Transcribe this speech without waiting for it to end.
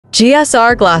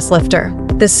GSR Glass Lifter,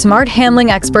 the smart handling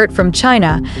expert from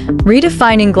China,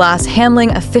 redefining glass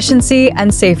handling efficiency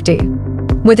and safety.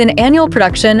 With an annual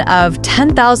production of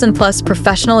 10,000 plus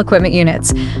professional equipment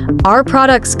units, our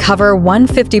products cover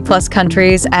 150 plus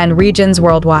countries and regions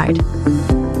worldwide.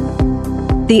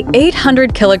 The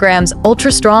 800 kilograms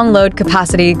ultra-strong load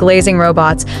capacity glazing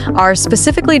robots are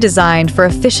specifically designed for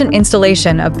efficient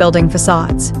installation of building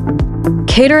facades.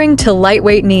 Catering to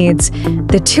lightweight needs,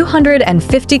 the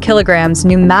 250 kilograms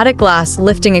pneumatic glass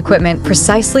lifting equipment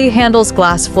precisely handles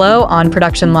glass flow on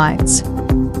production lines.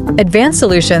 Advanced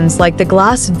solutions like the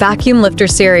Glass Vacuum Lifter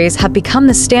series have become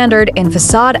the standard in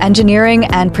facade engineering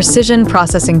and precision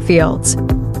processing fields.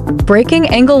 Breaking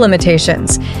angle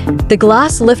limitations, the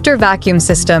Glass Lifter vacuum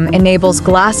system enables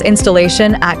glass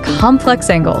installation at complex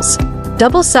angles.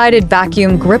 Double-sided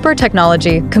vacuum gripper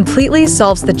technology completely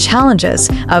solves the challenges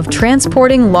of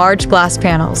transporting large glass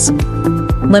panels.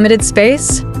 Limited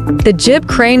space? The Jib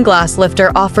Crane Glass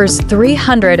Lifter offers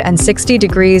 360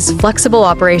 degrees flexible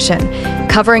operation,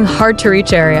 covering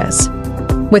hard-to-reach areas.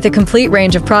 With a complete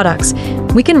range of products,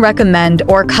 we can recommend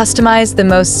or customize the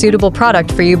most suitable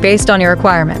product for you based on your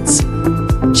requirements.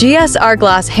 GSR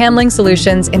Glass Handling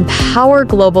Solutions empower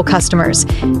global customers,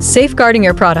 safeguarding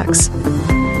your products.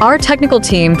 Our technical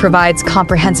team provides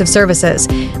comprehensive services,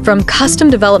 from custom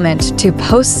development to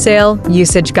post-sale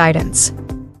usage guidance.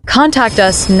 Contact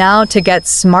us now to get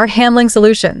smart handling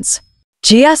solutions.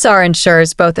 GSR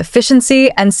ensures both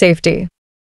efficiency and safety.